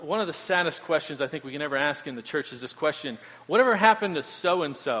one of the saddest questions I think we can ever ask in the church is this question: whatever happened to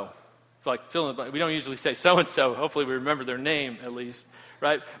so-and-so? We don't usually say so-and-so. Hopefully we remember their name at least,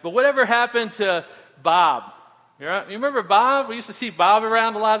 right? But whatever happened to Bob? You remember Bob? We used to see Bob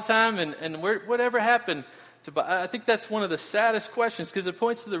around a lot of time, and whatever happened to Bob? I think that's one of the saddest questions because it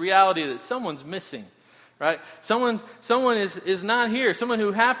points to the reality that someone's missing, right? Someone is not here. Someone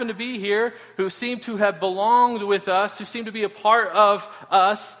who happened to be here, who seemed to have belonged with us, who seemed to be a part of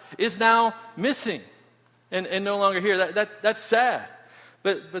us, is now missing and no longer here. That's sad.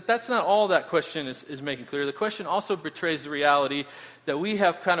 But that's not all that question is making clear. The question also betrays the reality that we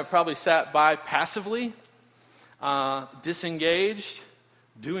have kind of probably sat by passively, disengaged,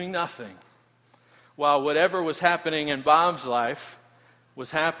 doing nothing, while whatever was happening in Bob's life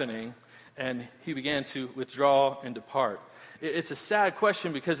was happening, and he began to withdraw and depart. It's a sad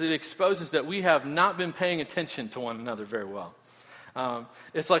question because it exposes that we have not been paying attention to one another very well.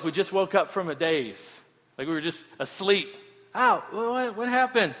 It's like we just woke up from a daze, like we were just asleep. What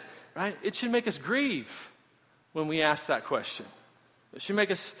happened? Right? It should make us grieve when we ask that question. It should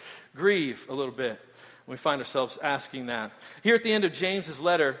make us grieve a little bit when we find ourselves asking that. Here at the end of James's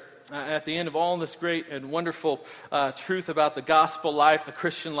letter, at the end of all this great and wonderful truth about the gospel life, the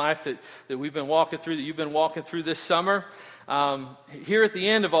Christian life that we've been walking through, that you've been walking through this summer, here at the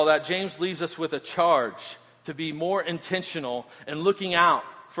end of all that, James leaves us with a charge to be more intentional and looking out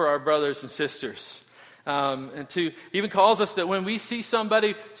for our brothers and sisters. And to even calls us that when we see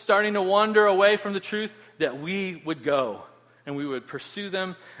somebody starting to wander away from the truth, that we would go and we would pursue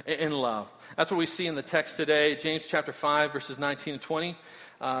them in love. That's what we see in the text today, James chapter 5, verses 19 and 20.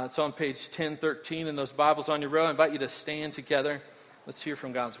 It's on page 1013 in those Bibles on your row. I invite you to stand together. Let's hear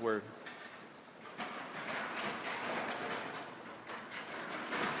from God's word.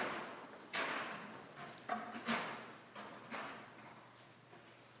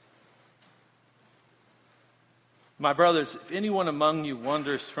 My brothers, if anyone among you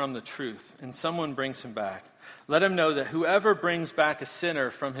wanders from the truth, and someone brings him back, let him know that whoever brings back a sinner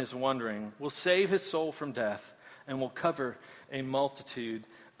from his wandering will save his soul from death and will cover a multitude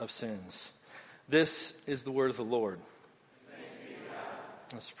of sins. This is the word of the Lord. Thanks be to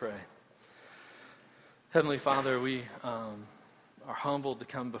God. Let's pray. Heavenly Father, we are humbled to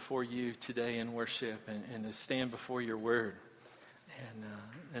come before you today in worship and to stand before your word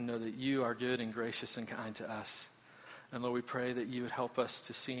and know that you are good and gracious and kind to us. And Lord, we pray that you would help us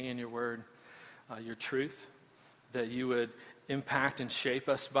to see in your word your truth, that you would impact and shape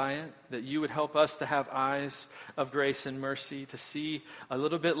us by it, that you would help us to have eyes of grace and mercy, to see a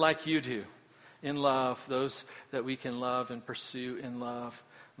little bit like you do in love, those that we can love and pursue in love.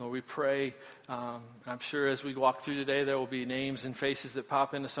 Lord, we pray, I'm sure as we walk through today, there will be names and faces that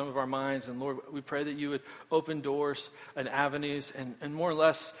pop into some of our minds. And Lord, we pray that you would open doors and avenues and more or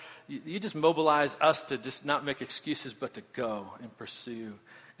less, you just mobilize us to just not make excuses, but to go and pursue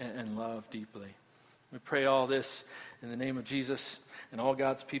and love deeply. We pray all this in the name of Jesus, and all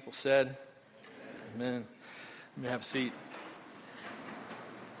God's people said, Amen. You may have a seat.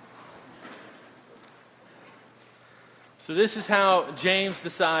 So this is how James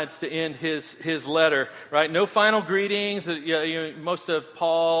decides to end his letter, right? No final greetings. Most of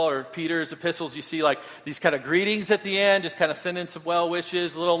Paul or Peter's epistles, you see like these kind of greetings at the end, just kind of sending some well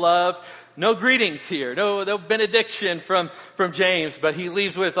wishes, a little love. No greetings here, no benediction from James, but he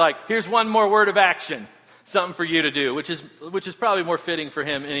leaves with like, here's one more word of action, something for you to do, which is probably more fitting for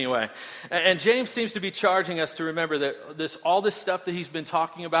him anyway. And James seems to be charging us to remember that all this stuff that he's been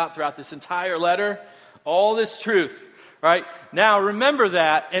talking about throughout this entire letter, all this truth. Right? Now remember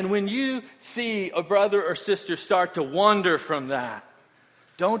that, and when you see a brother or sister start to wander from that,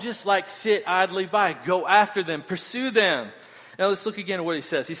 don't just like sit idly by. Go after them. Pursue them. Now let's look again at what he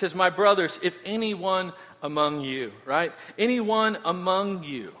says. He says, my brothers, if anyone among you, right? Anyone among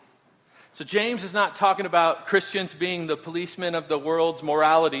you. So James is not talking about Christians being the policemen of the world's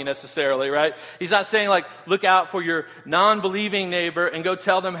morality necessarily, right? He's not saying like, look out for your non-believing neighbor and go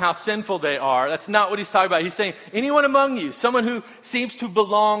tell them how sinful they are. That's not what he's talking about. He's saying anyone among you, someone who seems to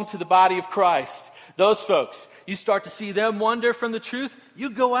belong to the body of Christ, those folks, you start to see them wander from the truth,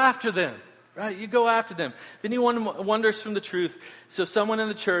 you go after them, right? You go after them. If anyone wanders from the truth, so someone in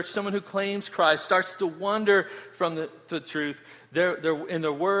the church, someone who claims Christ starts to wander from the truth, they're in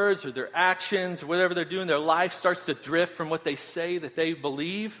their words or their actions or whatever they're doing, their life starts to drift from what they say that they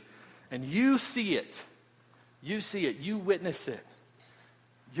believe, and you see it. You see it. You witness it.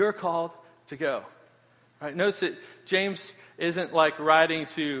 You're called to go. Right? Notice that James isn't like writing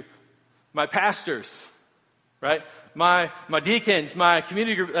to my pastors, right? My deacons, my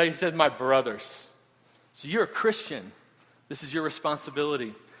community group. Like he said, my brothers. So you're a Christian. This is your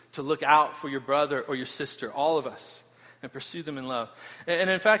responsibility to look out for your brother or your sister, all of us, and pursue them in love. And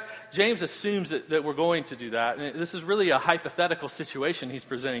in fact, James assumes that we're going to do that. And this is really a hypothetical situation he's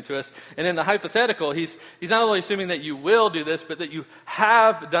presenting to us. And in the hypothetical, he's not only assuming that you will do this, but that you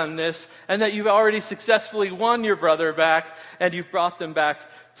have done this, and that you've already successfully won your brother back, and you've brought them back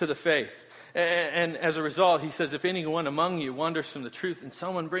to the faith. And as a result, he says, if anyone among you wanders from the truth and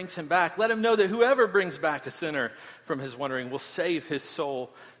someone brings him back, let him know that whoever brings back a sinner from his wandering will save his soul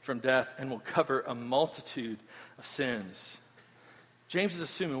from death and will cover a multitude of sins. James is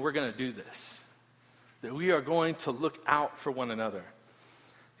assuming we're going to do this, that we are going to look out for one another.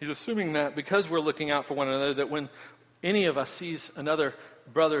 He's assuming that because we're looking out for one another, that when any of us sees another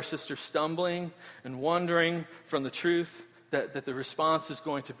brother or sister stumbling and wandering from the truth, that the response is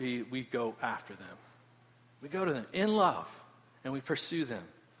going to be, we go after them. We go to them in love, and we pursue them.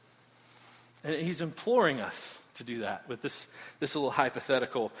 And he's imploring us to do that with this little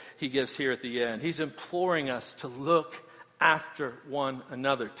hypothetical he gives here at the end. He's imploring us to look after one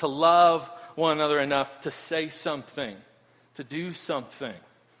another, to love one another enough to say something, to do something.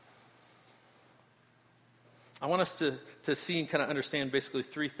 I want us to see and kind of understand basically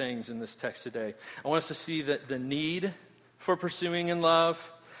three things in this text today. I want us to see the need for pursuing in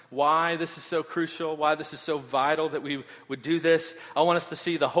love, why this is so crucial, why this is so vital that we would do this. I want us to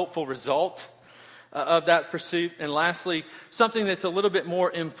see the hopeful result of that pursuit. And lastly, something that's a little bit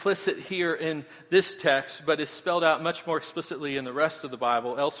more implicit here in this text, but is spelled out much more explicitly in the rest of the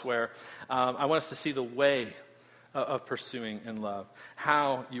Bible elsewhere. I want us to see the way of pursuing in love,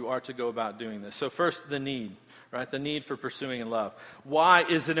 how you are to go about doing this. So first, the need, right? The need for pursuing in love. Why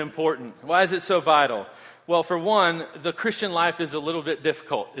is it important? Why is it so vital? Well, for one, the Christian life is a little bit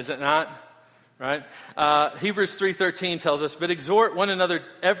difficult, is it not? Right? Hebrews 3:13 tells us, but exhort one another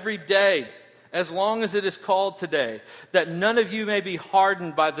every day, as long as it is called today, that none of you may be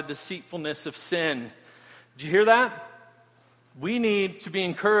hardened by the deceitfulness of sin. Did you hear that? We need to be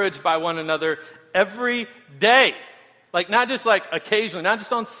encouraged by one another every day. Like, not just like occasionally, not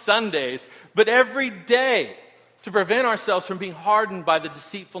just on Sundays, but every day, to prevent ourselves from being hardened by the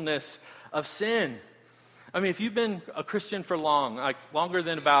deceitfulness of sin. I mean, if you've been a Christian for long, like longer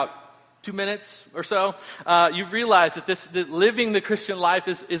than about 2 minutes or so, you've realized that living the Christian life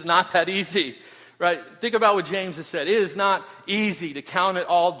is not that easy, right? Think about what James has said. It is not easy to count it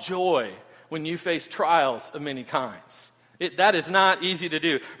all joy when you face trials of many kinds. That is not easy to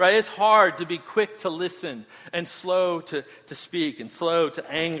do, right? It's hard to be quick to listen and slow to speak and slow to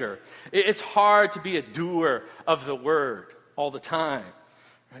anger. It's hard to be a doer of the word all the time.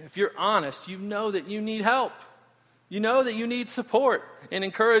 If you're honest, you know that you need help. You know that you need support and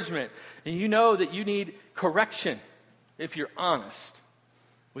encouragement. And you know that you need correction if you're honest.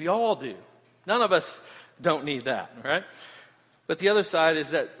 We all do. None of us don't need that, right? But the other side is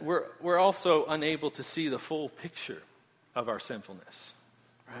that we're also unable to see the full picture of our sinfulness,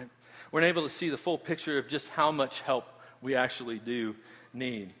 right? We're unable to see the full picture of just how much help we actually do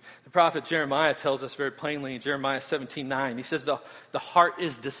need. The prophet Jeremiah tells us very plainly in Jeremiah 17:9, he says, the heart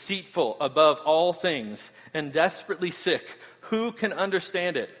is deceitful above all things and desperately sick. Who can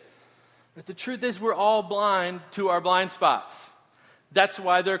understand it? But the truth is we're all blind to our blind spots. That's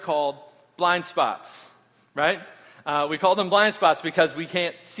why they're called blind spots, right? We call them blind spots because we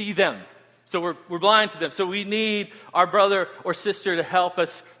can't see them. So we're blind to them. So we need our brother or sister to help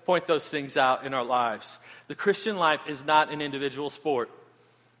us point those things out in our lives. The Christian life is not an individual sport.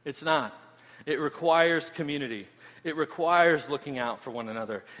 It's not. It requires community. It requires looking out for one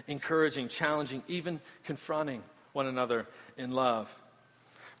another, encouraging, challenging, even confronting one another in love.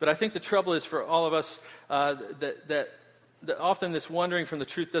 But I think the trouble is for all of us that often this wandering from the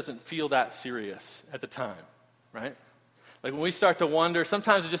truth doesn't feel that serious at the time, right? Like when we start to wonder,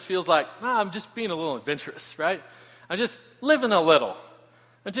 sometimes it just feels like, I'm just being a little adventurous, right? I'm just living a little.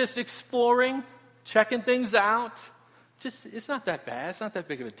 I'm just exploring, checking things out. It's not that bad. It's not that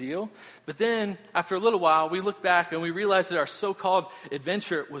big of a deal. But then, after a little while, we look back and we realize that our so-called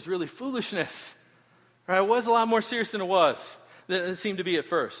adventure was really foolishness. Right? It was a lot more serious than it seemed to be at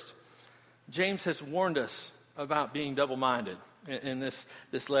first. James has warned us about being double-minded in this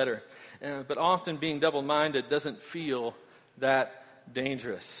letter. But often being double-minded doesn't feel that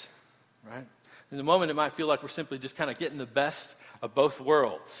dangerous. Right? In the moment, it might feel like we're simply just kind of getting the best of both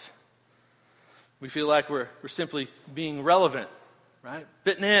worlds. We feel like we're simply being relevant, right?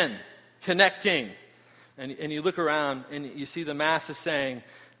 Fitting in, connecting. And you look around and you see the masses saying,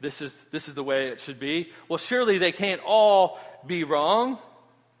 this is the way it should be. Well, surely they can't all be wrong.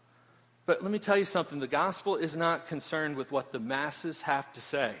 But let me tell you something. The gospel is not concerned with what the masses have to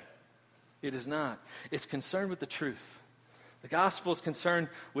say. It is not. It's concerned with the truth. The gospel is concerned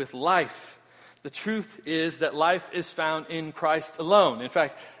with life. The truth is that life is found in Christ alone. In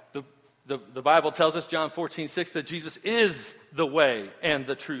fact, the Bible tells us, John 14:6, that Jesus is the way and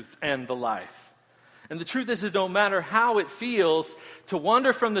the truth and the life. And the truth is, it don't matter how it feels, to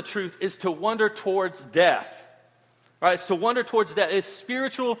wander from the truth is to wander towards death. Right? It's to wander towards death. It's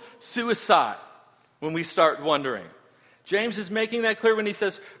spiritual suicide when we start wandering. James is making that clear when he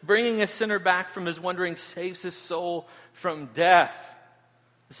says, bringing a sinner back from his wandering saves his soul from death.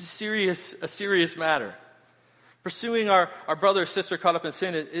 This is a serious matter. Pursuing our brother or sister caught up in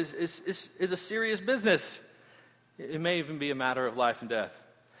sin is a serious business. It may even be a matter of life and death.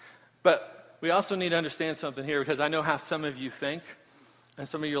 But we also need to understand something here, because I know how some of you think. And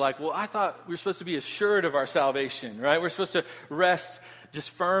some of you are like, well, I thought we were supposed to be assured of our salvation, right? We're supposed to rest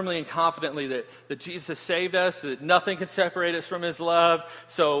just firmly and confidently that Jesus has saved us, that nothing can separate us from his love.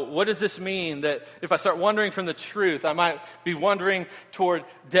 So what does this mean? That if I start wandering from the truth, I might be wandering toward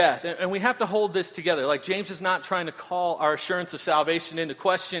death. And we have to hold this together. Like, James is not trying to call our assurance of salvation into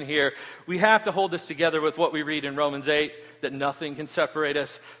question here. We have to hold this together with what we read in Romans 8, that nothing can separate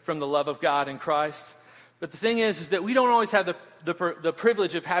us from the love of God in Christ. But the thing is that we don't always have the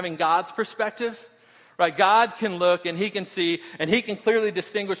privilege of having God's perspective. Right? God can look and he can see and he can clearly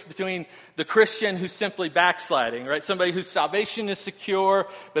distinguish between the Christian who's simply backsliding, right? Somebody whose salvation is secure,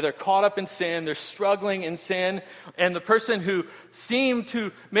 but they're caught up in sin, they're struggling in sin, and the person who seemed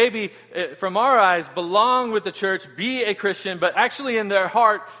to maybe, from our eyes, belong with the church, be a Christian, but actually in their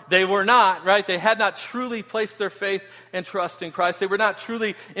heart, they were not, right? They had not truly placed their faith and trust in Christ. They were not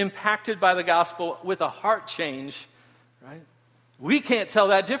truly impacted by the gospel with a heart change, right? We can't tell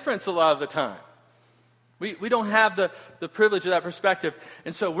that difference a lot of the time. We don't have the privilege of that perspective.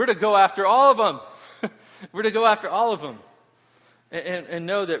 And so we're to go after all of them. We're to go after all of them. And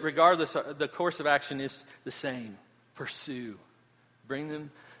know that regardless, the course of action is the same. Pursue.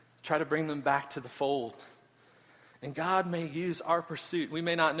 Try to bring them back to the fold. And God may use our pursuit. We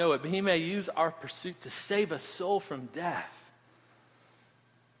may not know it, but he may use our pursuit to save a soul from death.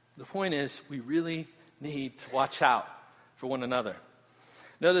 The point is, we really need to watch out for one another.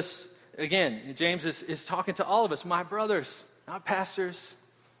 Notice, again, James is talking to all of us, my brothers, not pastors,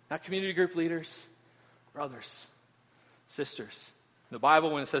 not community group leaders, brothers, sisters. The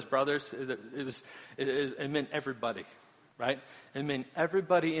Bible, when it says brothers, it meant everybody, right? It meant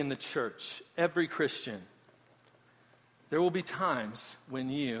everybody in the church, every Christian. There will be times when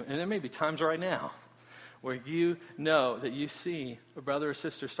and there may be times right now, where you know that you see a brother or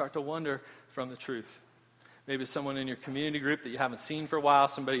sister start to wander from the truth. Maybe it's someone in your community group that you haven't seen for a while,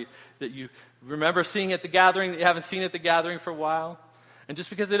 somebody that you remember seeing at the gathering that you haven't seen at the gathering for a while. And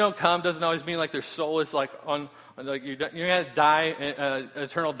just because they don't come doesn't always mean like their soul is like you're going to die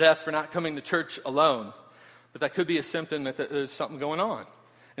eternal death for not coming to church alone. But that could be a symptom that there's something going on.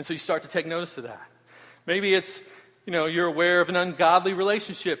 And so you start to take notice of that. Maybe it's, you're aware of an ungodly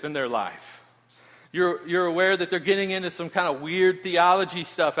relationship in their life. You're aware that they're getting into some kind of weird theology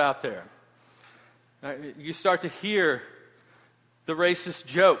stuff out there. You start to hear the racist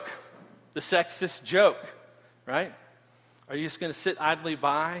joke, the sexist joke, right? Are you just going to sit idly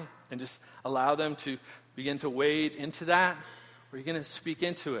by and just allow them to begin to wade into that? Or are you going to speak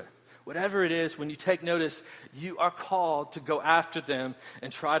into it? Whatever it is, when you take notice, you are called to go after them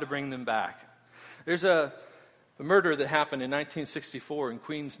and try to bring them back. There's a murder that happened in 1964 in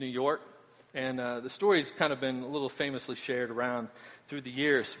Queens, New York. And the story's kind of been a little famously shared around through the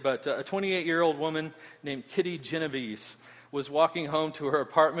years. But a 28-year-old woman named Kitty Genovese was walking home to her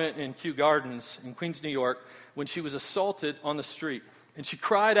apartment in Kew Gardens in Queens, New York, when she was assaulted on the street. And she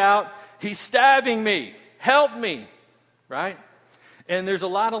cried out, "He's stabbing me! Help me!" Right? And there's a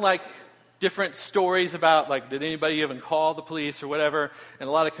lot of different stories about did anybody even call the police or whatever, and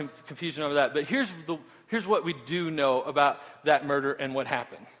a lot of confusion over that. But here's what we do know about that murder and what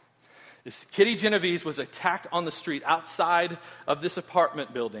happened. Kitty Genovese was attacked on the street outside of this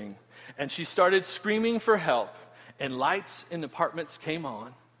apartment building, and she started screaming for help, and lights in apartments came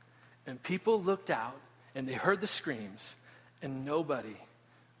on, and people looked out, and they heard the screams, and nobody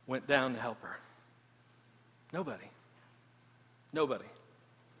went down to help her. Nobody.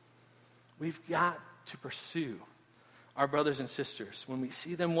 We've got to pursue our brothers and sisters when we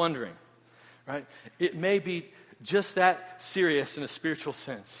see them wandering, right? It may be just that serious in a spiritual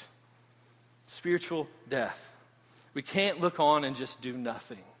sense. Spiritual death. We can't look on and just do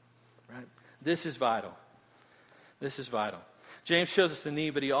nothing, right? This is vital. James shows us the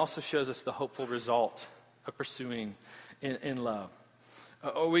need, but he also shows us the hopeful result of pursuing in love.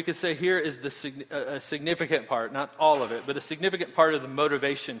 Or we could say here is a significant part, not all of it, but a significant part of the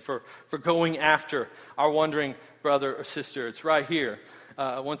motivation for going after our wandering brother or sister. It's right here.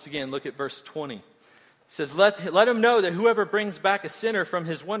 Once again, look at verse 20. It says, let him know that whoever brings back a sinner from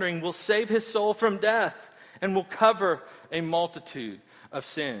his wandering will save his soul from death and will cover a multitude of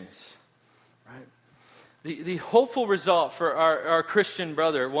sins. Right? The hopeful result for our Christian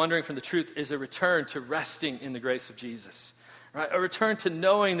brother wandering from the truth is a return to resting in the grace of Jesus. Right? A return to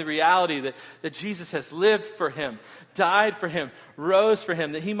knowing the reality that Jesus has lived for him, died for him, rose for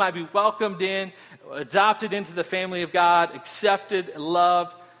him, that he might be welcomed in, adopted into the family of God, accepted,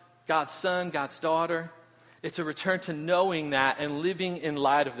 loved, God's son, God's daughter. It's a return to knowing that and living in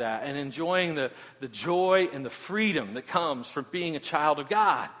light of that and enjoying the joy and the freedom that comes from being a child of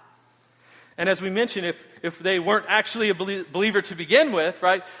God. And as we mentioned, if they weren't actually a believer to begin with,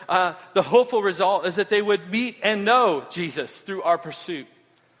 right, the hopeful result is that they would meet and know Jesus through our pursuit.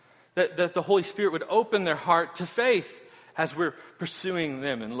 That the Holy Spirit would open their heart to faith as we're pursuing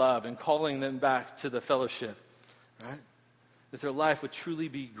them in love and calling them back to the fellowship, right? That their life would truly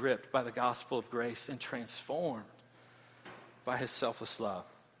be gripped by the gospel of grace and transformed by his selfless love.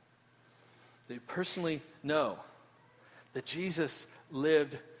 They personally know that Jesus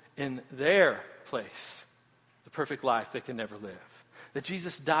lived in their place the perfect life they can never live. That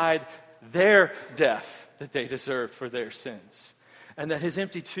Jesus died their death that they deserved for their sins. And that his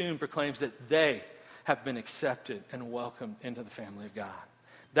empty tomb proclaims that they have been accepted and welcomed into the family of God.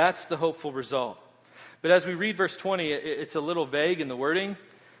 That's the hopeful result. But as we read verse 20, it's a little vague in the wording,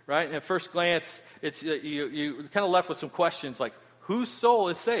 right? And at first glance, it's you kind of left with some questions like, whose soul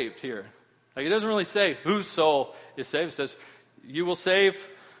is saved here? Like, it doesn't really say whose soul is saved. It says, you will save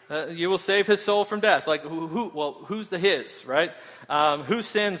his soul from death. Like, who's the his, right? Whose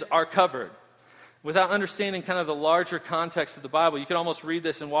sins are covered? Without understanding kind of the larger context of the Bible, you can almost read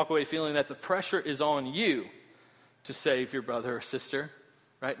this and walk away feeling that the pressure is on you to save your brother or sister,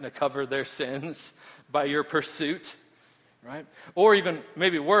 right? And to cover their sins by your pursuit, right? Or even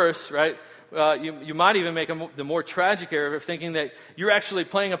maybe worse, right? You might even make the more tragic error of thinking that you're actually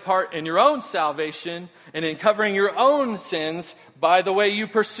playing a part in your own salvation and in covering your own sins by the way you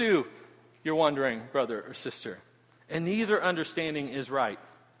pursue your wandering brother or sister. And neither understanding is right?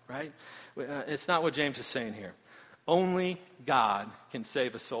 It's not what James is saying here. Only God can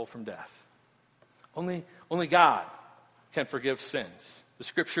save a soul from death. Only God can forgive sins. The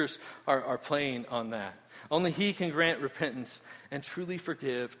scriptures are plain on that. Only he can grant repentance and truly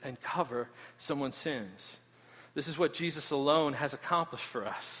forgive and cover someone's sins. This is what Jesus alone has accomplished for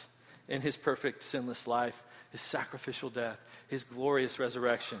us in his perfect sinless life, his sacrificial death, his glorious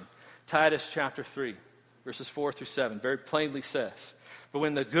resurrection. Titus chapter 3, verses 4 through 7, very plainly says, "But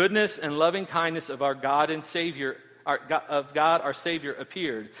when the goodness and loving kindness of our God and Savior, our Savior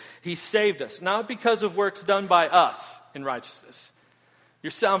appeared, he saved us, not because of works done by us in righteousness." Your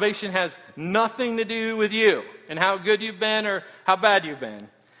salvation has nothing to do with you and how good you've been or how bad you've been.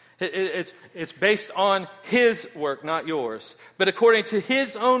 It's based on his work, not yours. But according to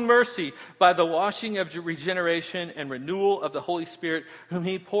his own mercy, by the washing of regeneration and renewal of the Holy Spirit, whom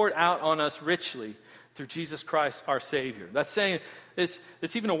he poured out on us richly through Jesus Christ our Savior. That's saying it's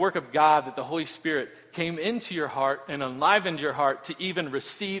even a work of God that the Holy Spirit came into your heart and enlivened your heart to even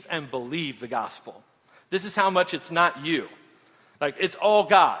receive and believe the gospel. This is how much it's not you. Like, it's all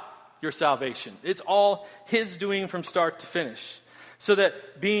God, your salvation. It's all his doing from start to finish. So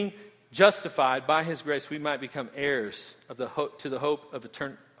that being justified by his grace, we might become heirs of to the hope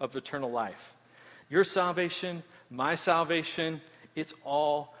of eternal life. Your salvation, my salvation, it's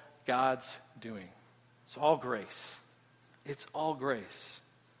all God's doing. It's all grace. It's all grace.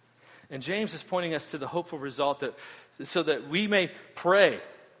 And James is pointing us to the hopeful result so that we may pray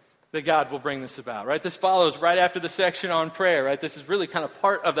that God will bring this about, right? This follows right after the section on prayer, right? This is really kind of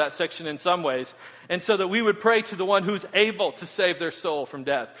part of that section in some ways. And so that we would pray to the one who's able to save their soul from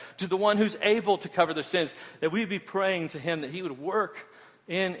death, to the one who's able to cover their sins, that we'd be praying to him that he would work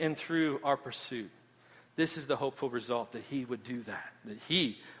in and through our pursuit. This is the hopeful result, that he would do that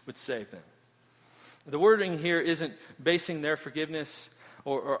he would save them. The wording here isn't basing their forgiveness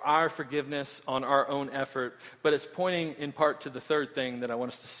or our forgiveness on our own effort, but it's pointing in part to the third thing that I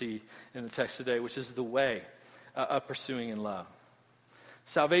want us to see in the text today, which is the way of pursuing in love.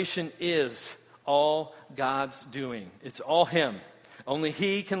 Salvation is all God's doing. It's all him. Only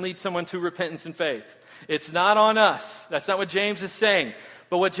he can lead someone to repentance and faith. It's not on us. That's not what James is saying.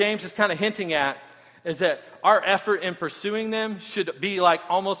 But what James is kind of hinting at is that our effort in pursuing them should be like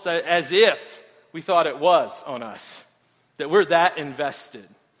almost as if we thought it was on us. That we're that invested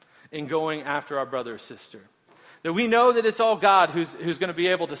in going after our brother or sister. That we know that it's all God who's going to be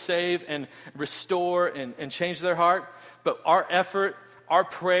able to save and restore and change their heart. But our effort, our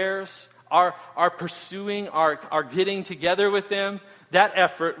prayers, our pursuing, our getting together with them, that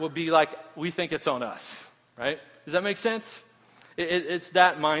effort will be like we think it's on us, right? Does that make sense? It's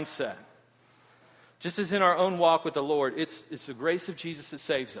that mindset. Just as in our own walk with the Lord, it's the grace of Jesus that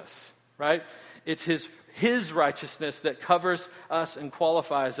saves us, right? It's His righteousness that covers us and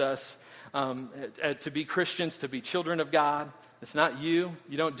qualifies us to be Christians, to be children of God. It's not you.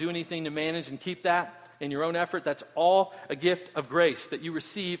 You don't do anything to manage and keep that in your own effort. That's all a gift of grace that you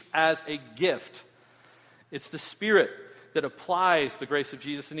receive as a gift. It's the Spirit that applies the grace of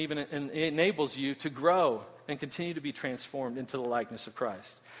Jesus and even enables you to grow and continue to be transformed into the likeness of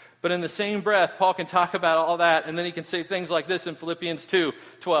Christ. But in the same breath, Paul can talk about all that, and then he can say things like this in Philippians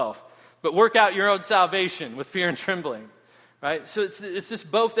 2:12. But work out your own salvation with fear and trembling. Right? So it's this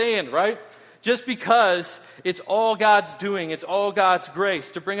both and, right? Just because it's all God's doing, it's all God's grace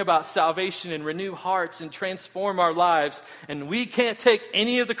to bring about salvation and renew hearts and transform our lives, and we can't take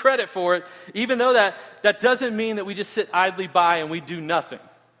any of the credit for it, even though that doesn't mean that we just sit idly by and we do nothing.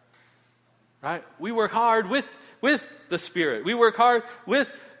 Right? We work hard with the Spirit. We work hard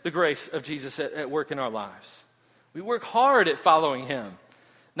with the grace of Jesus at work in our lives. We work hard at following Him,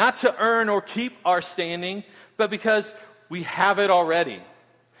 not to earn or keep our standing, but because we have it already.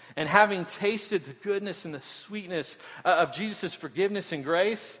 And having tasted the goodness and the sweetness of Jesus' forgiveness and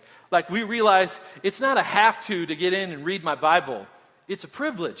grace, like we realize it's not a have to get in and read my Bible. It's a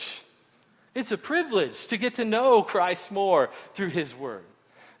privilege. It's a privilege to get to know Christ more through His Word.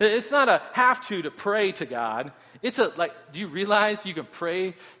 It's not a have to pray to God. It's do you realize you can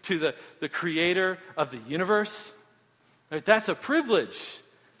pray to the Creator of the universe? That's a privilege.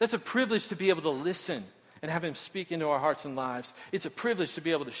 That's a privilege to be able to listen and have Him speak into our hearts and lives. It's a privilege to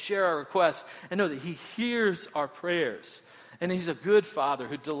be able to share our requests and know that He hears our prayers. And He's a good Father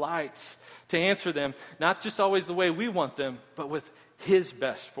who delights to answer them, not just always the way we want them, but with His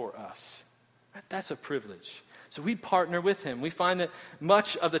best for us. That's a privilege. So we partner with Him. We find that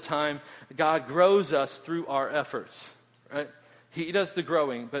much of the time, God grows us through our efforts. Right? He does the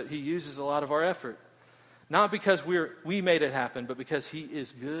growing, but He uses a lot of our effort. Not because we made it happen, but because He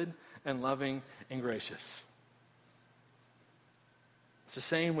is good and loving and gracious. It's the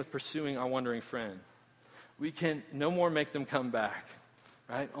same with pursuing our wandering friend. We can no more make them come back,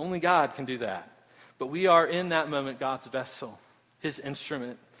 right? Only God can do that. But we are in that moment God's vessel, His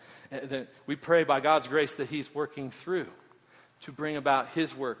instrument. That we pray by God's grace that He's working through to bring about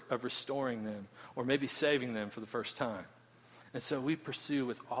His work of restoring them or maybe saving them for the first time. And so we pursue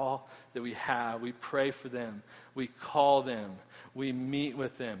with all that we have. We pray for them. We call them. We meet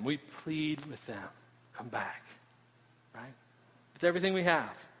with them. We plead with them. Come back. Right? With everything we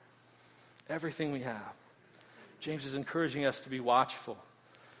have. Everything we have. James is encouraging us to be watchful.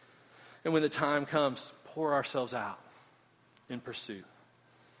 And when the time comes, pour ourselves out in pursuit.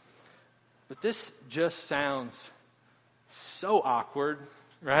 But this just sounds so awkward,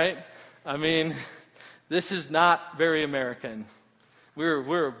 right? I mean, this is not very American.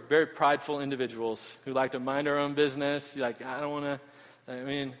 We're very prideful individuals who like to mind our own business. Like, aren't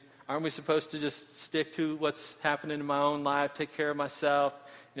we supposed to just stick to what's happening in my own life, take care of myself?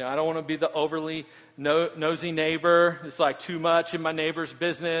 I don't want to be the overly nosy neighbor. It's like too much in my neighbor's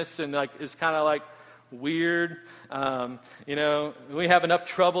business, and it's kind of like weird. We have enough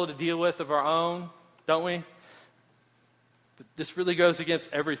trouble to deal with of our own, don't we? But this really goes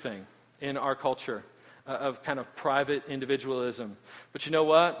against everything in our culture of kind of private individualism. But you know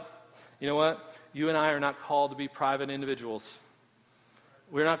what? You and I are not called to be private individuals.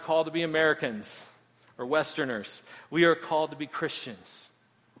 We're not called to be Americans or Westerners. We are called to be Christians.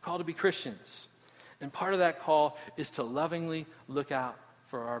 We're called to be Christians. And part of that call is to lovingly look out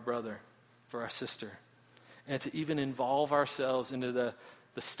for our brother, for our sister, and to even involve ourselves into the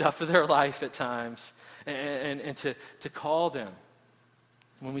stuff of their life at times, and to call them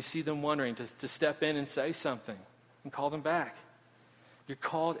when we see them wandering, to step in and say something and call them back. You're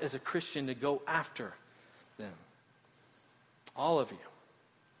called as a Christian to go after them. All of you.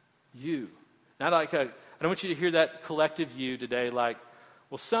 You. Not like I don't want you to hear that collective you today like,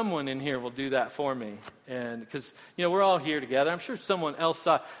 well, someone in here will do that for me. And because, we're all here together. I'm sure someone else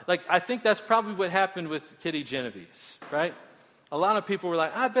saw. I think that's probably what happened with Kitty Genovese, right? A lot of people were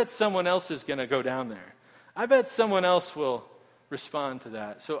like, I bet someone else is going to go down there. I bet someone else will respond to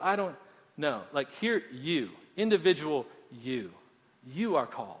that. So I don't know. Here, you, individual you are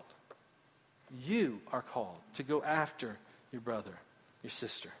called. You are called to go after your brother, your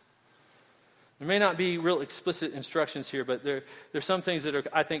sister. There may not be real explicit instructions here, but there's some things that are,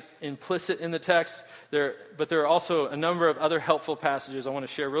 I think, implicit in the text. But there are also a number of other helpful passages I want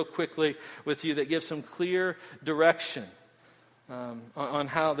to share real quickly with you that give some clear direction on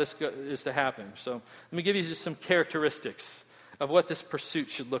how this is to happen. So let me give you just some characteristics of what this pursuit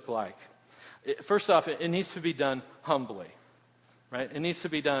should look like. First off, it needs to be done humbly, right? It needs to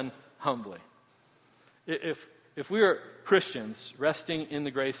be done humbly. If we are Christians resting in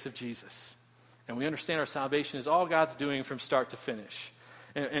the grace of Jesus, and we understand our salvation is all God's doing from start to finish,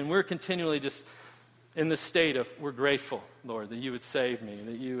 and we're continually just in the state of, we're grateful, Lord, that you would save me,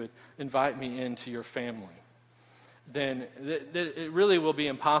 that you would invite me into your family, then it really will be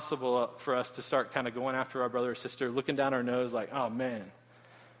impossible for us to start kind of going after our brother or sister, looking down our nose like, oh man,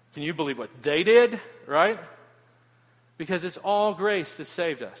 can you believe what they did, right? Because it's all grace that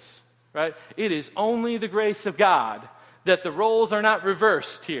saved us, right? It is only the grace of God that the roles are not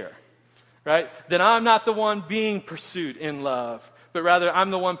reversed here, right? That I'm not the one being pursued in love, but rather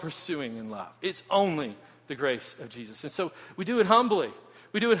I'm the one pursuing in love. It's only the grace of Jesus. And so we do it humbly.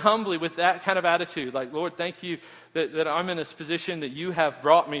 We do it humbly with that kind of attitude. Like, Lord, thank you that I'm in this position, that you have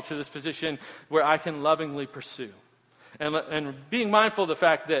brought me to this position where I can lovingly pursue. And being mindful of the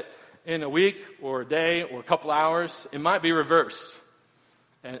fact that in a week or a day or a couple hours, it might be reversed.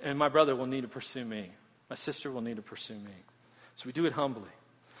 And my brother will need to pursue me. My sister will need to pursue me. So we do it humbly.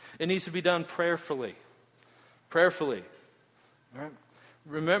 It needs to be done prayerfully. Prayerfully. Right?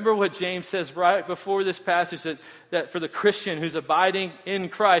 Remember what James says right before this passage, that for the Christian who's abiding in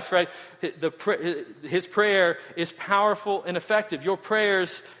Christ, right, his prayer is powerful and effective. Your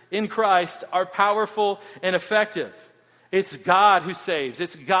prayers in Christ are powerful and effective. It's God who saves.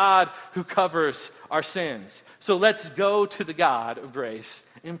 It's God who covers our sins. So let's go to the God of grace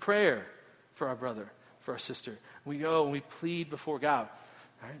in prayer for our brother, for our sister. We go and we plead before God.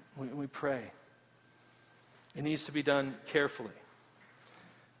 Right? We pray. It needs to be done carefully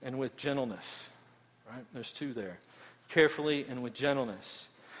and with gentleness. Right? There's two there. Carefully and with gentleness.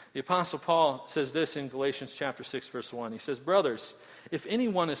 The Apostle Paul says this in Galatians chapter 6, verse 1. He says, brothers, if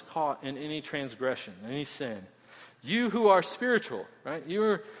anyone is caught in any transgression, any sin, you who are spiritual, right?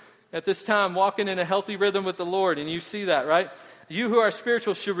 You're at this time walking in a healthy rhythm with the Lord, and you see that, right? You who are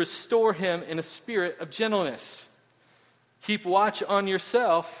spiritual should restore him in a spirit of gentleness. Keep watch on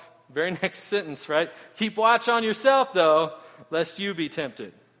yourself. Very next sentence, right? Keep watch on yourself, though, lest you be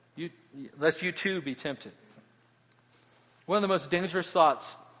tempted. Lest you too be tempted. One of the most dangerous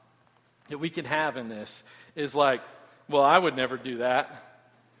thoughts that we can have in this is like, well, I would never do that,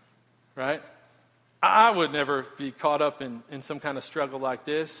 right? I would never be caught up in some kind of struggle like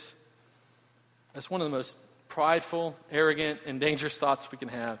this. That's one of the most prideful, arrogant, and dangerous thoughts we can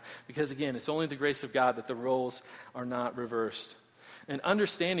have. Because again, it's only the grace of God that the roles are not reversed. And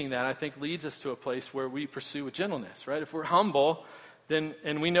understanding that, I think, leads us to a place where we pursue with gentleness, right? If we're humble, then,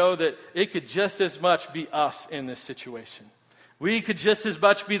 and we know that it could just as much be us in this situation. We could just as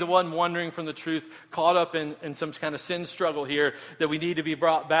much be the one wandering from the truth, caught up in some kind of sin struggle here, that we need to be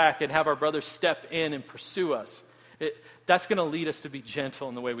brought back and have our brothers step in and pursue us. That's going to lead us to be gentle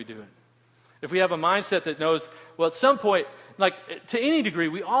in the way we do it. If we have a mindset that knows, well, at some point, like to any degree,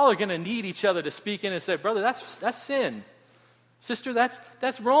 we all are going to need each other to speak in and say, brother, that's sin. Sister,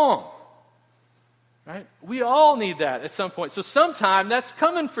 that's wrong. Right? We all need that at some point. So sometime that's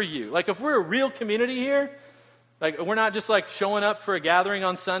coming for you. Like if we're a real community here, like we're not just like showing up for a gathering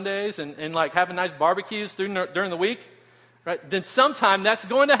on Sundays and like having nice barbecues during the week, right? Then sometime that's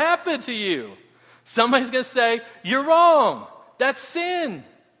going to happen to you. Somebody's going to say, you're wrong. That's sin.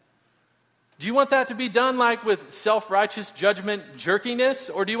 Do you want that to be done like with self-righteous judgment jerkiness,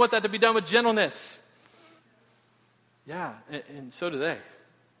 or do you want that to be done with gentleness? Yeah, and so do they.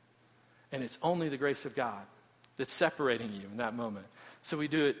 And it's only the grace of God that's separating you in that moment. So we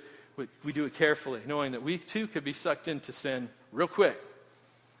do it carefully, knowing that we too could be sucked into sin real quick.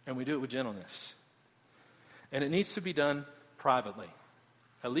 And we do it with gentleness. And it needs to be done privately,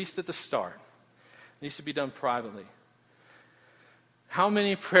 at least at the start. It needs to be done privately. How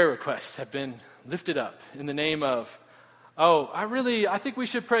many prayer requests have been lifted up in the name of, I think we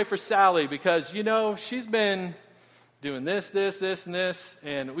should pray for Sally because, she's been doing this, and this,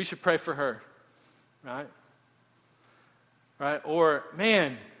 and we should pray for her, right? Right? Or,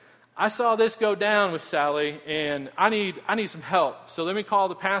 man, I saw this go down with Sally, and I need some help. So let me call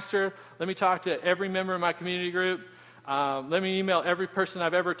the pastor. Let me talk to every member of my community group. Let me email every person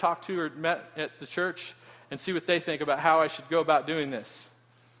I've ever talked to or met at the church and see what they think about how I should go about doing this.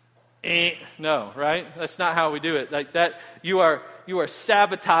 No, right? That's not how we do it. Like that, you are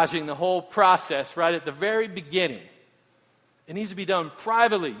sabotaging the whole process right at the very beginning. It needs to be done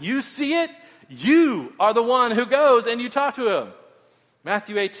privately. You see it, You are the one who goes and you talk to him.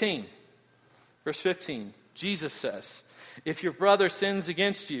 Matthew 18, verse 15, Jesus says, if your brother sins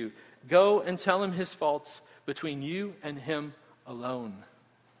against you, go and tell him his faults between you and him alone.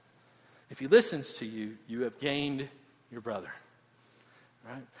 If he listens to you, you have gained your brother.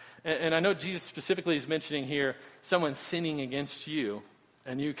 Right? And I know Jesus specifically is mentioning here someone sinning against you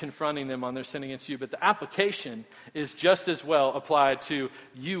and you confronting them on their sin against you. But the application is just as well applied to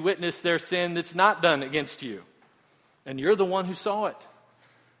you witness their sin that's not done against you. And you're the one who saw it.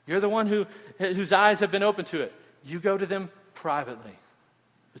 You're the one whose eyes have been opened to it. You go to them privately,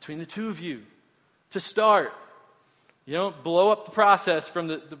 between the two of you, to start. You don't blow up the process from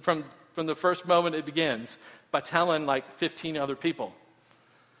the first moment it begins by telling like 15 other people.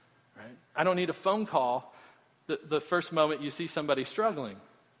 Right? I don't need a phone call the first moment you see somebody struggling.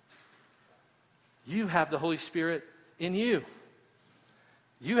 You have the Holy Spirit in you.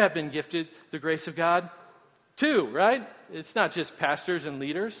 You have been gifted the grace of God too, right? It's not just pastors and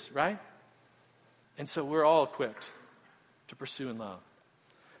leaders, right? And so we're all equipped to pursue in love.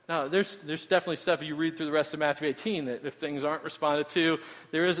 Now, there's definitely stuff you read through the rest of Matthew 18 that if things aren't responded to,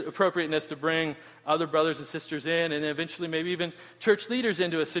 there is appropriateness to bring other brothers and sisters in and eventually maybe even church leaders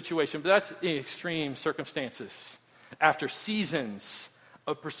into a situation. But that's in extreme circumstances after seasons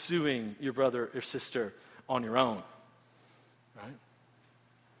of pursuing your brother or sister on your own. Right?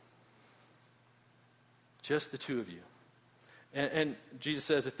 Just the two of you. And Jesus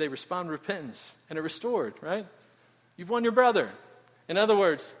says if they respond to repentance and are restored, right? You've won your brother. In other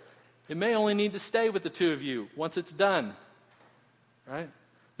words, it may only need to stay with the two of you once it's done, right?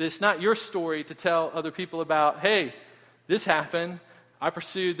 It's not your story to tell other people about, hey, this happened, I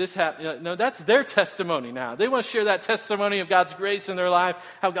pursued this happened. No, that's their testimony now. They want to share that testimony of God's grace in their life,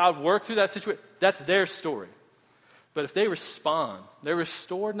 how God worked through that situation. That's their story. But if they respond, they're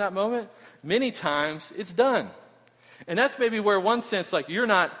restored in that moment, many times it's done. And that's maybe where one sense, like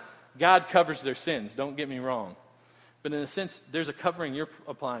God covers their sins, don't get me wrong. But in a sense, there's a covering you're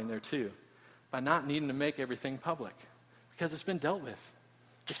applying there too, by not needing to make everything public. Because it's been dealt with.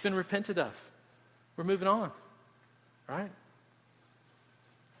 It's been repented of. We're moving on. Right?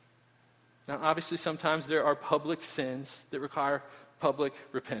 Now, obviously, sometimes there are public sins that require public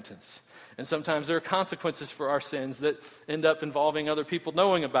repentance. And sometimes there are consequences for our sins that end up involving other people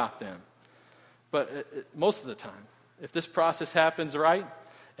knowing about them. But most of the time, if this process happens right,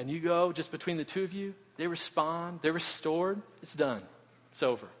 and you go just between the two of you, they respond, they're restored, it's done. It's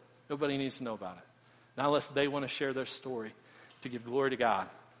over. Nobody needs to know about it. Not unless they want to share their story to give glory to God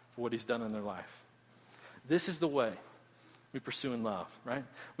for what he's done in their life. This is the way we pursue in love, right?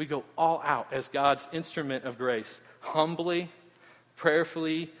 We go all out as God's instrument of grace, humbly,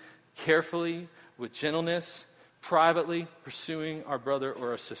 prayerfully, carefully, with gentleness, privately pursuing our brother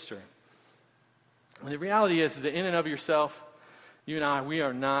or our sister. And the reality is that in and of yourself, you and I, we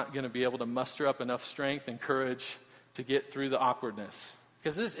are not going to be able to muster up enough strength and courage to get through the awkwardness.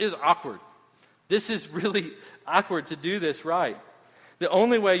 Because this is awkward. This is really awkward to do this right. The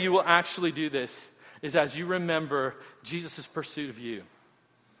only way you will actually do this is as you remember Jesus' pursuit of you.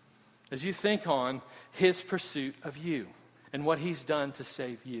 As you think on his pursuit of you and what he's done to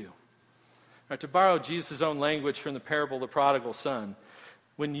save you. Right, to borrow Jesus' own language from the parable of the prodigal son,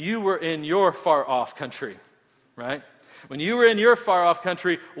 when you were in your far-off country, right? When you were in your far-off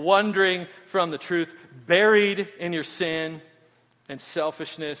country, wandering from the truth, buried in your sin and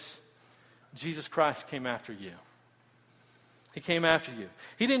selfishness, Jesus Christ came after you. He came after you.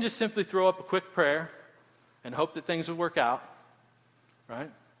 He didn't just simply throw up a quick prayer and hope that things would work out, right?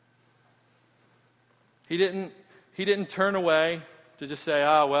 He didn't turn away to just say,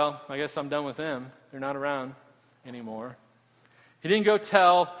 well, I guess I'm done with them. They're not around anymore. He didn't go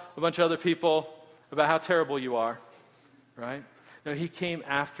tell a bunch of other people about how terrible you are. Right? No, he came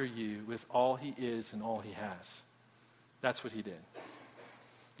after you with all he is and all he has. That's what he did.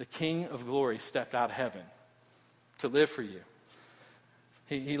 The King of glory stepped out of heaven to live for you.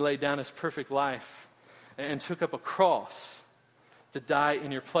 He laid down his perfect life and took up a cross to die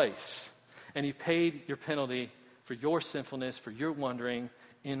in your place. And he paid your penalty for your sinfulness, for your wandering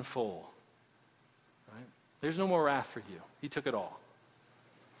in full. Right? There's no more wrath for you. He took it all.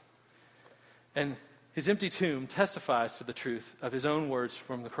 And his empty tomb testifies to the truth of his own words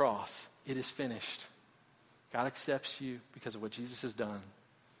from the cross. It is finished. God accepts you because of what Jesus has done.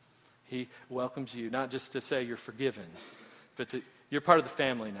 He welcomes you, not just to say you're forgiven, but you're part of the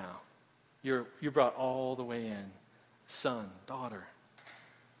family now. You're brought all the way in. Son, daughter.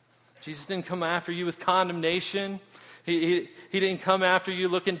 Jesus didn't come after you with condemnation. He didn't come after you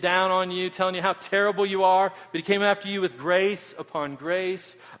looking down on you, telling you how terrible you are, but he came after you with grace upon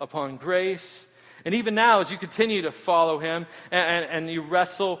grace upon grace. And even now, as you continue to follow him and you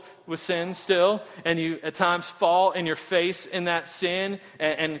wrestle with sin still, and you at times fall in your face in that sin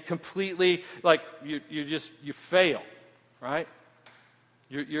and completely, like, you fail, right?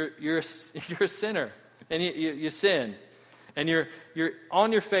 You're a sinner, and you sin. And you're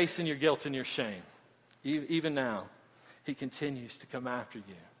on your face in your guilt and your shame. Even now, he continues to come after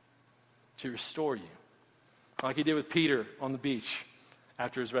you, to restore you. Like he did with Peter on the beach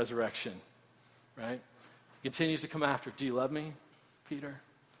after his resurrection, right? He continues to come after. Do you love me, Peter?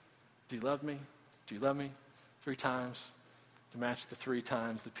 Do you love me? Do you love me? 3 times to match the 3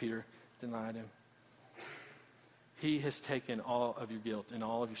 times that Peter denied him. He has taken all of your guilt and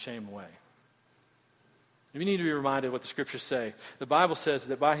all of your shame away. You need to be reminded of what the scriptures say. The Bible says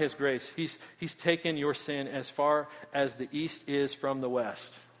that by his grace, he's taken your sin as far as the east is from the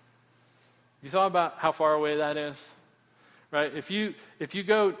west. You thought about how far away that is? Right? If you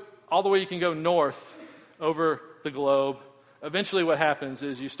go all the way you can go north over the globe, eventually what happens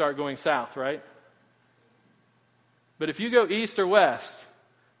is you start going south, right? But if you go east or west,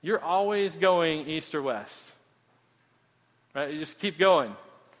 you're always going east or west. Right? You just keep going.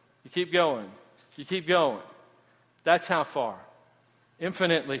 You keep going. You keep going. That's how far.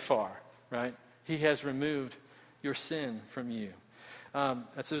 Infinitely far, right? He has removed your sin from you.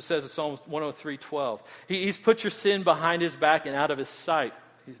 That's what it says in Psalm 103:12. He's put your sin behind his back and out of his sight.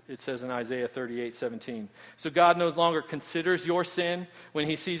 It says in Isaiah 38:17. So God no longer considers your sin when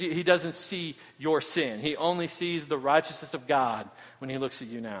he sees you. He doesn't see your sin. He only sees the righteousness of God when he looks at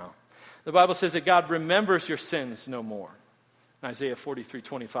you now. The Bible says that God remembers your sins no more. Isaiah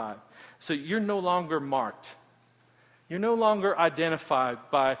 43:25. So you're no longer marked. You're no longer identified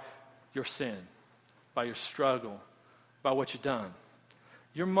by your sin, by your struggle, by what you've done.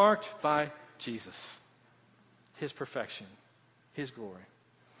 You're marked by Jesus, his perfection, his glory.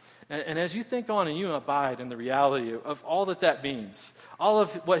 And as you think on and you abide in the reality of all that means, all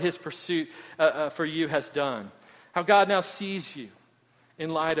of what his pursuit for you has done, how God now sees you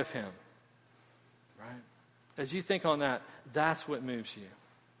in light of him, right? As you think on that, that's what moves you.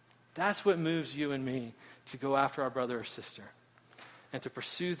 That's what moves you and me to go after our brother or sister and to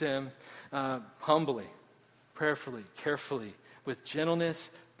pursue them humbly, prayerfully, carefully, with gentleness,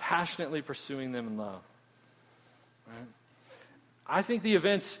 passionately pursuing them in love. Right? I think the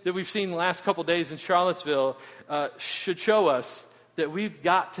events that we've seen the last couple days in Charlottesville should show us that we've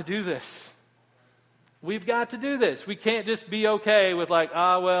got to do this. We've got to do this. We can't just be okay with like,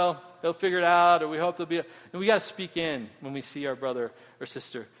 well, they'll figure it out, or we hope they'll be... And we got to speak in when we see our brother or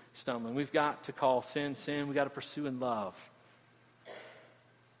sister stumbling. We've got to call sin, sin. We've got to pursue in love.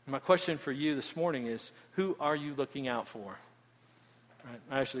 And my question for you this morning is, who are you looking out for? Right?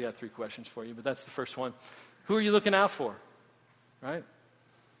 I actually got 3 questions for you, but that's the first one. Who are you looking out for? Right?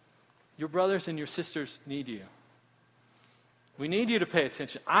 Your brothers and your sisters need you. We need you to pay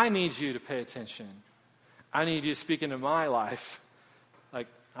attention. I need you to pay attention. I need you to speak into my life. Like,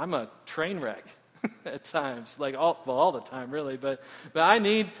 I'm a train wreck at times, like all the time, really. But I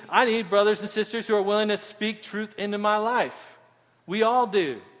need brothers and sisters who are willing to speak truth into my life. We all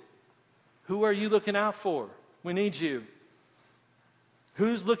do. Who are you looking out for? We need you.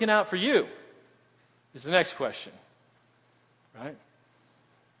 Who's looking out for you? Is the next question. Right?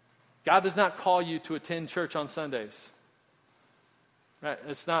 God does not call you to attend church on Sundays. Right?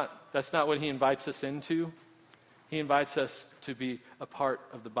 That's not what he invites us into. He invites us to be a part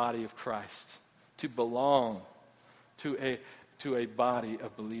of the body of Christ, to belong to a body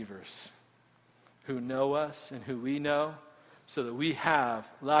of believers who know us and who we know, so that we have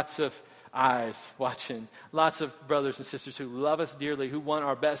lots of eyes watching, lots of brothers and sisters who love us dearly, who want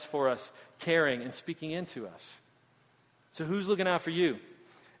our best for us, caring and speaking into us. So who's looking out for you?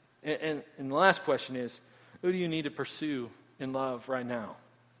 And the last question is, who do you need to pursue in love right now?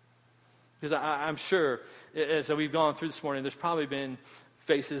 Because I'm sure, as we've gone through this morning, there's probably been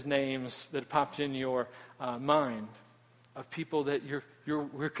faces, names that have popped in your mind of people that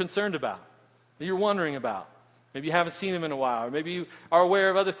you're concerned about, that you're wondering about. Maybe you haven't seen them in a while, or maybe you are aware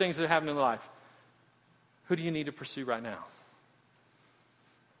of other things that happen in life. Who do you need to pursue right now?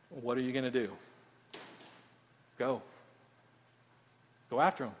 What are you going to do? Go. Go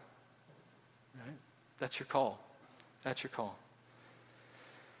after them. Right? That's your call. That's your call.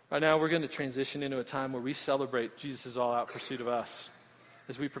 Right now, we're going to transition into a time where we celebrate Jesus' all-out pursuit of us.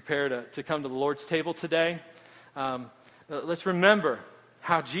 As we prepare to come to the Lord's table today, let's remember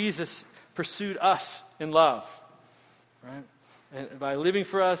how Jesus pursued us in love. Right? And by living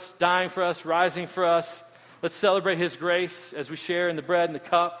for us, dying for us, rising for us, Let's celebrate his grace as we share in the bread and the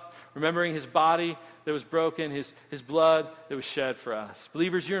cup, remembering his body that was broken, his blood that was shed for us.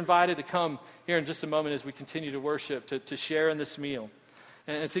 Believers, you're invited to come here in just a moment as we continue to worship, to share in this meal,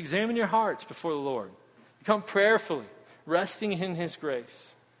 and to examine your hearts before the Lord. Come prayerfully, resting in his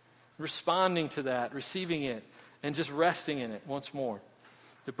grace, responding to that, receiving it, and just resting in it once more.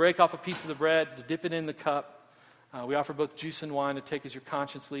 To break off a piece of the bread, to dip it in the cup. We offer both juice and wine to take as your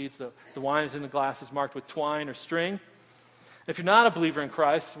conscience leads. The wine is in the glasses marked with twine or string. If you're not a believer in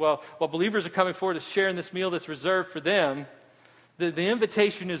Christ, while believers are coming forward to share in this meal that's reserved for them, the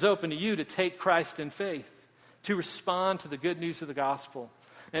invitation is open to you to take Christ in faith, to respond to the good news of the gospel,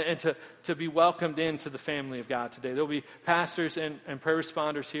 and to be welcomed into the family of God today. There'll be pastors and prayer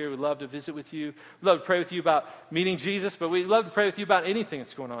responders here who would love to visit with you. We'd love to pray with you about meeting Jesus, but we'd love to pray with you about anything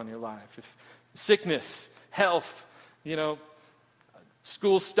that's going on in your life. If sickness, health,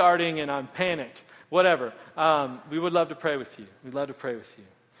 school starting and I'm panicked, whatever. We would love to pray with you. We'd love to pray with you.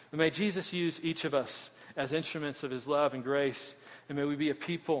 And may Jesus use each of us as instruments of his love and grace, and may we be a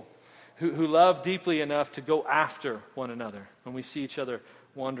people who love deeply enough to go after one another when we see each other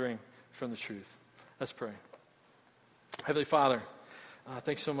wandering from the truth. Let's pray. Heavenly Father,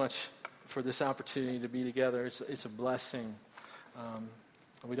 thanks so much for this opportunity to be together. It's a blessing.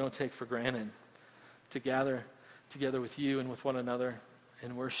 We don't take for granted to gather together with you and with one another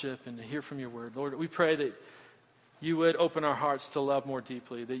in worship and to hear from your word. Lord, we pray that you would open our hearts to love more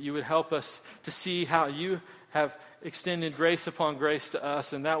deeply, that you would help us to see how you have extended grace upon grace to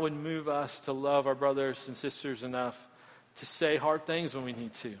us, and that would move us to love our brothers and sisters enough to say hard things when we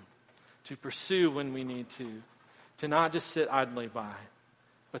need to pursue when we need to not just sit idly by,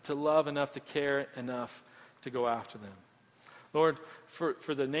 but to love enough, to care enough to go after them. Lord,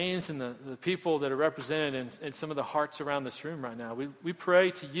 for the names and the people that are represented in some of the hearts around this room right now, we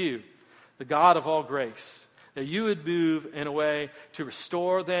pray to you, the God of all grace, that you would move in a way to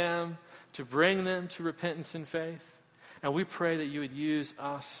restore them, to bring them to repentance and faith. And we pray that you would use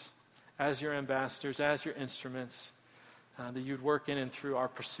us as your ambassadors, as your instruments, that you would work in and through our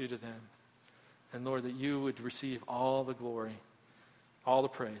pursuit of them. And Lord, that you would receive all the glory, all the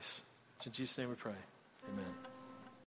praise. It's in Jesus' name we pray. Amen.